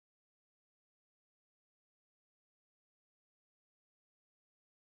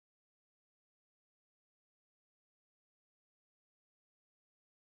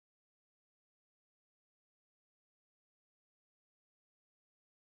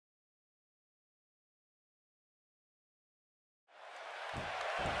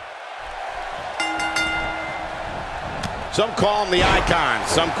Some call him the icon,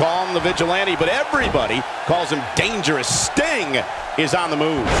 some call him the vigilante, but everybody calls him dangerous. Sting is on the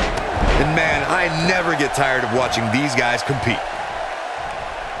move. And man, I never get tired of watching these guys compete.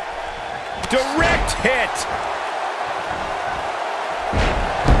 Direct hit.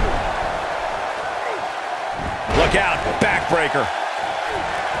 Look out, backbreaker.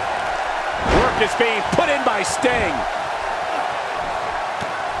 Work is being put in by Sting.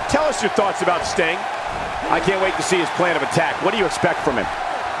 Tell us your thoughts about Sting. I can't wait to see his plan of attack. What do you expect from him?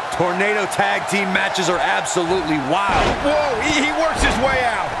 Tornado tag team matches are absolutely wild. Whoa, he works his way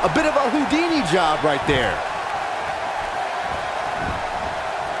out. A bit of a Houdini job right there.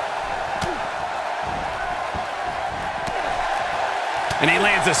 And he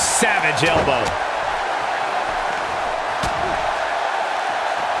lands a savage elbow.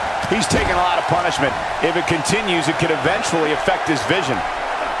 He's taking a lot of punishment. If it continues, it could eventually affect his vision.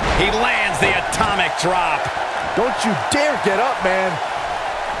 He lands the atomic drop. Don't you dare get up, man.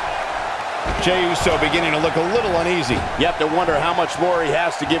 Jey Uso beginning to look a little uneasy. You have to wonder how much more he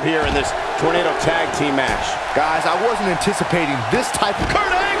has to give here in this Tornado Tag Team match. Guys, I wasn't anticipating this type of...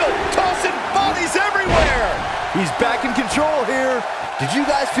 Kurt Angle tossing bodies everywhere. He's back in control here. Did you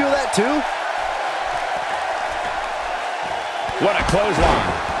guys feel that too? What a clothesline.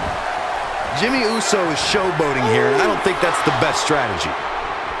 Jimmy Uso is showboating here, and I don't think that's the best strategy.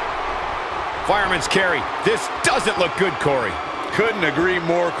 Fireman's carry. This doesn't look good, Corey. Couldn't agree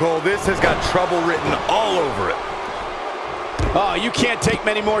more, Cole. This has got trouble written all over it. Oh, you can't take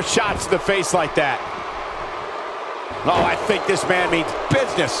many more shots to the face like that. Oh, I think this man means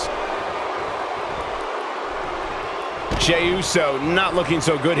business. Jey Uso not looking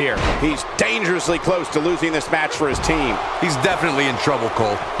so good here. He's dangerously close to losing this match for his team. He's definitely in trouble,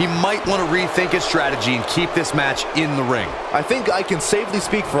 Cole. He might want to rethink his strategy and keep this match in the ring. I think I can safely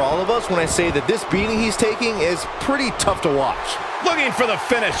speak for all of us when I say that this beating he's taking is pretty tough to watch. Looking for the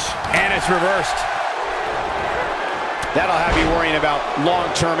finish, and it's reversed. That'll have you worrying about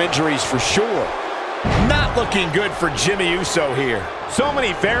long-term injuries for sure. Not looking good for Jimmy Uso here. So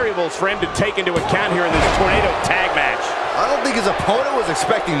many variables for him to take into account here in this Tornado Tag match. I don't think his opponent was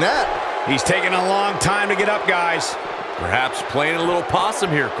expecting that. He's taking a long time to get up, guys. Perhaps playing a little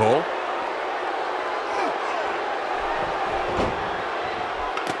possum here, Cole.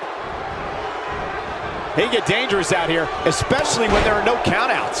 He get dangerous out here, especially when there are no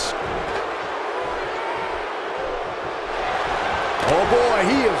countouts. Oh boy,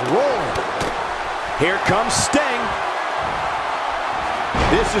 he is rolling. Here comes Sting.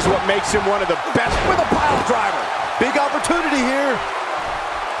 This is what makes him one of the best with a pile driver. Big opportunity here.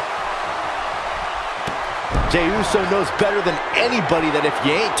 Jey Uso knows better than anybody that if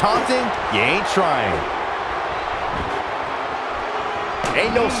you ain't taunting, you ain't trying.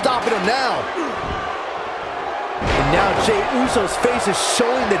 Ain't no stopping him now. And now Jey Uso's face is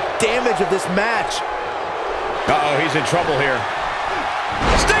showing the damage of this match. Uh-oh, he's in trouble here.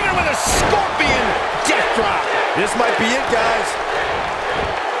 Stinger with a scorpion death drop. This might be it, guys.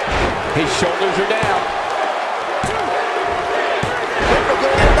 His shoulders are down.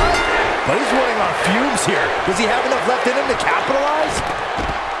 But he's running on fumes here. Does he have enough left in him to capitalize?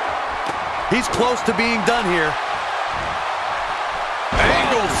 He's close to being done here.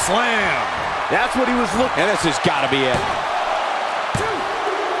 Angle slam. That's what he was looking. And this has got to be it.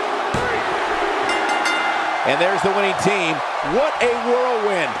 And there's the winning team. What a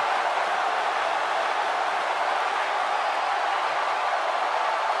whirlwind.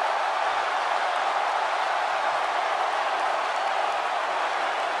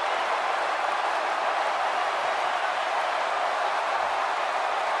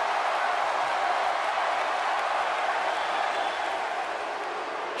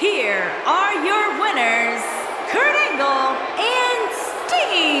 Here are your winners, Kurt Angle and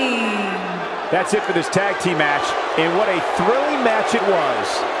Sting. That's it for this tag team match, and what a thrilling match it was.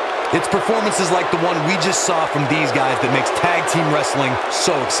 It's performances like the one we just saw from these guys that makes tag team wrestling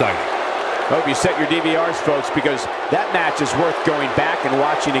so exciting. Hope you set your DVRs, folks, because that match is worth going back and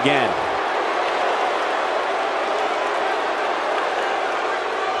watching again.